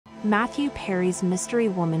Matthew Perry's mystery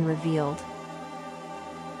woman revealed.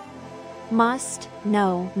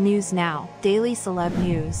 Must-know news now. Daily Celeb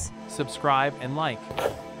News. Subscribe and like.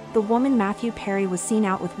 The woman Matthew Perry was seen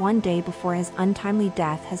out with one day before his untimely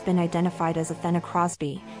death has been identified as Athena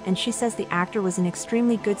Crosby, and she says the actor was in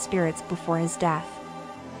extremely good spirits before his death.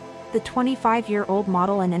 The 25-year-old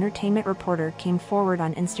model and entertainment reporter came forward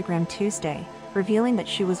on Instagram Tuesday, revealing that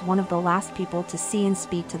she was one of the last people to see and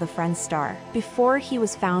speak to the Friends star before he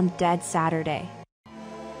was found dead Saturday.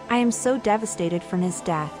 "I am so devastated from his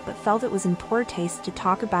death, but felt it was in poor taste to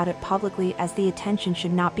talk about it publicly, as the attention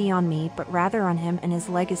should not be on me but rather on him and his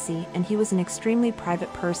legacy, and he was an extremely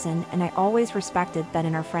private person and I always respected that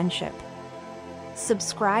in our friendship."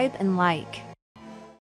 Subscribe and like.